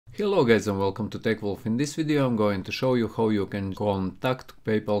Hello guys and welcome to TechWolf. In this video I'm going to show you how you can contact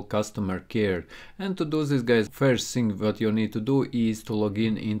PayPal customer care. And to do this, guys, first thing what you need to do is to log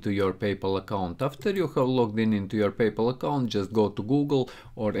in into your PayPal account. After you have logged in into your PayPal account, just go to Google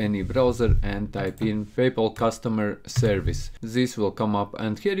or any browser and type in PayPal customer service. This will come up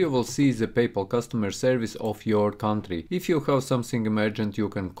and here you will see the PayPal customer service of your country. If you have something emergent, you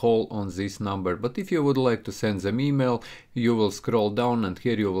can call on this number, but if you would like to send them email, you will scroll down and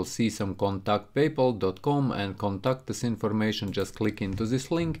here you will see some contact paypal.com and contact us information. Just click into this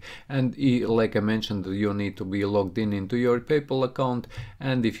link and like I mentioned, you need to be logged in into your PayPal account,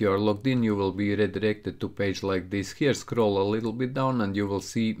 and if you are logged in you will be redirected to page like this. Here scroll a little bit down and you will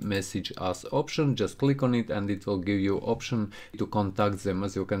see message us option. Just click on it and it will give you option to contact them.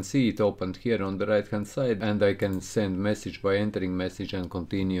 As you can see, it opened here on the right hand side and I can send message by entering message and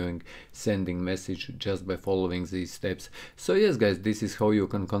continuing sending message just by following these steps. So yes guys, this is how you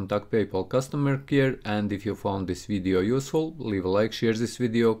can contact PayPal customer care, and if you found this video useful, leave a like, share this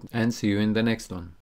video, and see you in the next one.